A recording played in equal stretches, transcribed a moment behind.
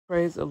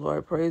Praise the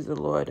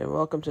Lord, and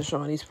welcome to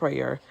Shawnee's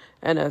Prayer.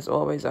 And as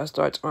always, I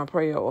start my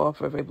prayer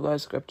off with a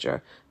blood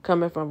scripture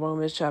coming from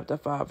Romans chapter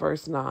 5,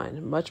 verse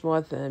 9. Much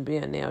more than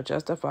being now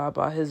justified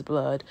by his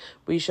blood,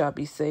 we shall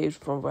be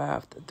saved from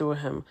wrath through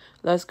him.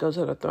 Let's go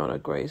to the throne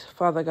of grace.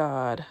 Father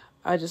God,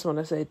 I just want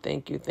to say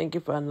thank you. Thank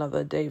you for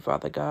another day,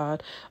 Father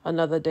God.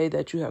 Another day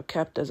that you have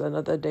kept us.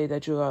 Another day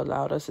that you have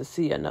allowed us to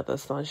see another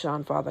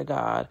sunshine, Father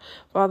God.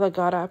 Father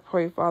God, I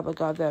pray, Father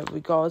God, that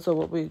regardless of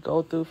what we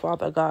go through,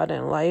 Father God,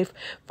 in life,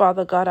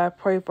 Father God, I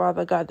pray,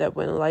 Father God, that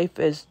when life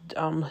is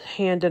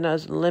handing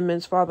us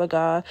lemons, Father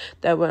God,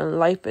 that when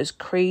life is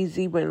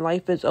crazy, when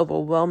life is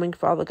overwhelming,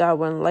 Father God,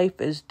 when life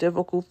is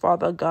difficult,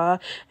 Father God,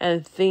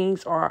 and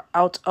things are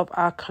out of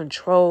our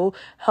control,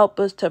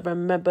 help us to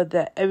remember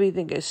that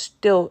everything is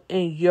still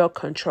in your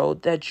control,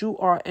 that you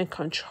are in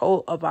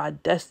control of our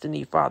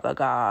destiny, Father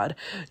God.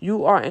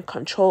 You are in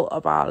control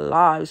of our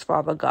lives,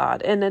 Father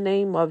God, in the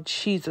name of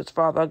Jesus,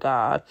 Father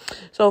God.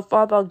 So,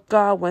 Father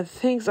God, when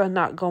things are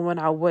not going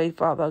our way,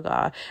 Father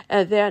God,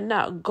 and they're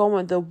not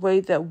going the way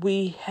that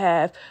we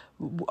have,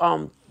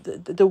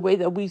 the way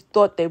that we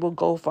thought they would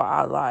go for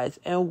our lives,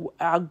 and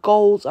our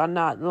goals are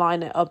not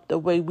lining up the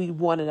way we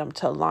wanted them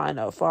to line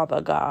up,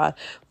 Father God.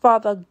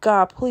 Father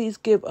God, please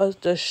give us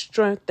the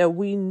strength that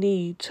we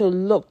need to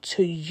look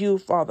to you,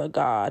 Father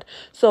God,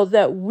 so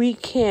that we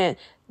can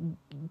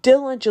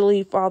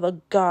diligently, Father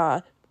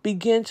God,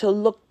 begin to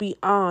look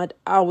beyond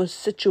our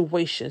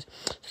situations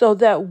so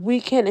that we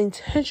can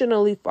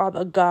intentionally,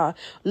 Father God,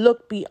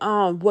 look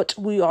beyond what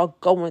we are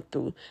going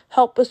through.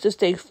 Help us to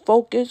stay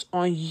focused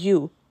on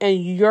you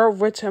and your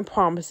written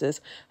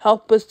promises.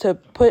 Help us to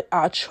put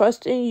our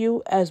trust in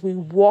you as we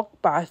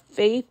walk by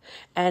faith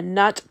and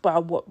not by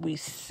what we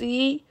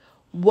see,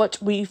 what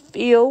we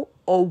feel,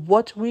 or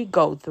what we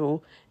go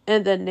through.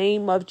 In the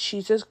name of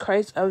Jesus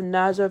Christ of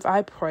Nazareth,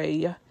 I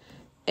pray.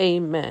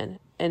 Amen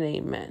and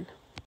amen.